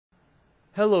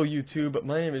Hello YouTube,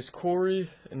 my name is Corey,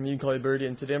 and me call me Birdie,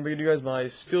 and today I'm bringing you guys my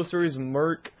SteelSeries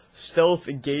Merc Stealth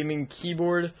Gaming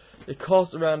Keyboard. It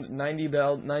costs around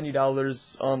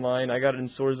 $90 online. I got it in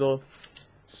Sourcewell.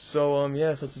 So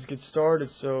yeah, so let's just get started.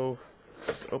 So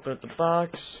just open up the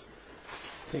box,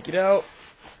 take it out.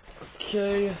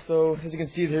 Okay, so as you can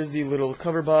see, here's the little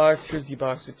cover box. Here's the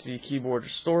box that the keyboard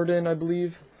is stored in, I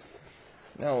believe.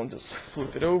 Now I'll just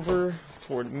flip it over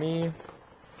toward me.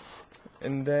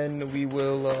 And then we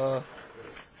will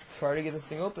try to get this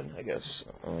thing open, I guess.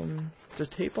 Is there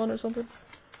tape on it or something?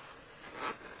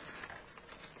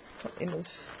 In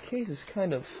this case, it's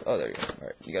kind of... Oh, there you go.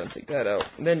 Alright, you gotta take that out.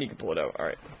 And then you can pull it out.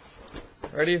 Alright.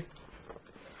 Ready?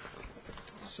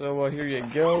 So, here you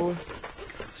go.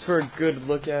 Just for a good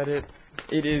look at it.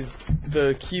 It is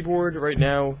the keyboard right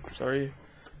now. Sorry.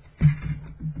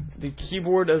 The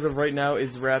keyboard as of right now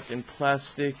is wrapped in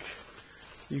plastic.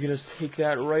 You can just take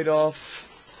that right off,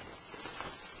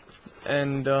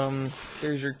 and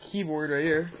there's your keyboard right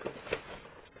here.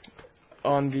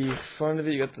 On the front of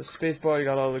it, you got the spacebar, you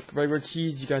got all the regular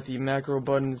keys, you got the macro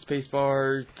button,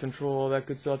 spacebar, control, all that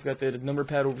good stuff. You got the number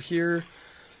pad over here.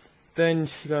 Then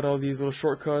you got all these little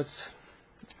shortcuts.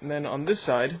 And then on this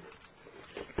side,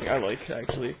 thing I like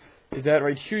actually, is that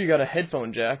right here you got a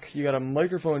headphone jack, you got a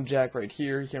microphone jack right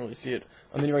here, you can't really see it.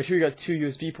 And then right here you got two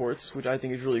USB ports, which I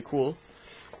think is really cool.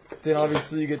 Then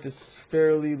obviously you get this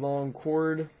fairly long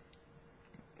cord,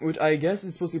 which I guess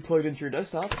is supposed to be plugged into your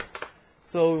desktop.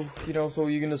 So, you know, so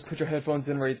you can just put your headphones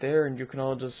in right there and you can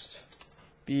all just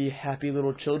be happy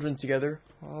little children together.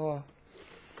 Oh.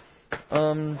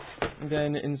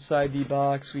 Then inside the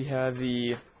box we have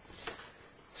the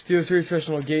SteelSeries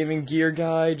Professional Gaming Gear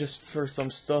Guide, just for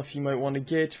some stuff you might want to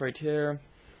get right here.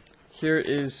 Here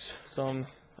is some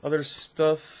other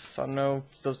stuff, I don't know,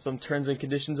 some terms and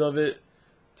conditions of it.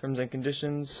 Terms and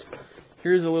conditions.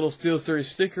 Here's a little SteelSeries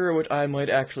sticker, which I might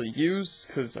actually use,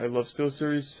 because I love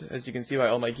SteelSeries, as you can see by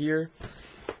all my gear.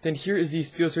 Then here is the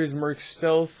SteelSeries Merc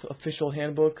Stealth official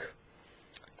handbook.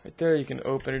 Right there, you can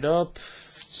open it up.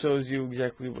 Shows you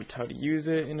exactly how to use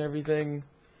it and everything.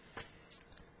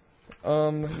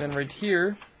 Then right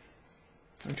here,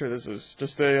 I'm sure this is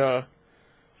just a,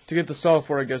 to get the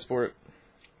software, I guess, for it.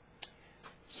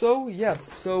 So, yeah,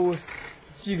 so,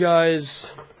 if you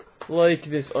guys like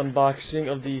this unboxing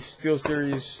of the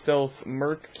SteelSeries Stealth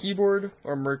Merc keyboard,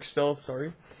 or Merc Stealth,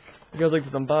 sorry. If you guys like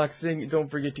this unboxing, don't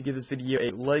forget to give this video a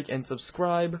like and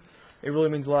subscribe. It really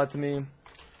means a lot to me.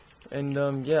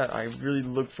 And yeah, I really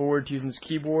look forward to using this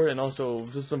keyboard, and also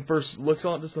just some first looks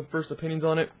on it, just some first opinions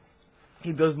on it.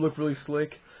 It does look really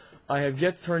slick. I have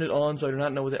yet to turn it on, so I do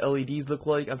not know what the LEDs look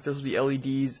like. I'm supposed to be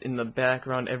LEDs in the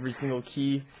background every single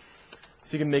key,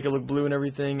 so you can make it look blue and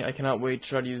everything. I cannot wait to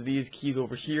try to use these keys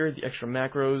over here, the extra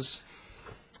macros.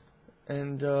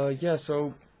 And yeah,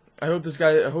 so I hope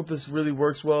this really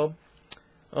works well.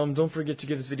 Don't forget to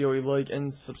give this video a like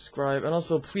and subscribe, and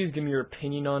also please give me your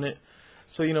opinion on it.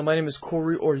 So, you know, my name is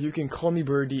Corey, or you can call me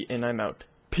Birdie, and I'm out.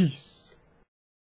 Peace.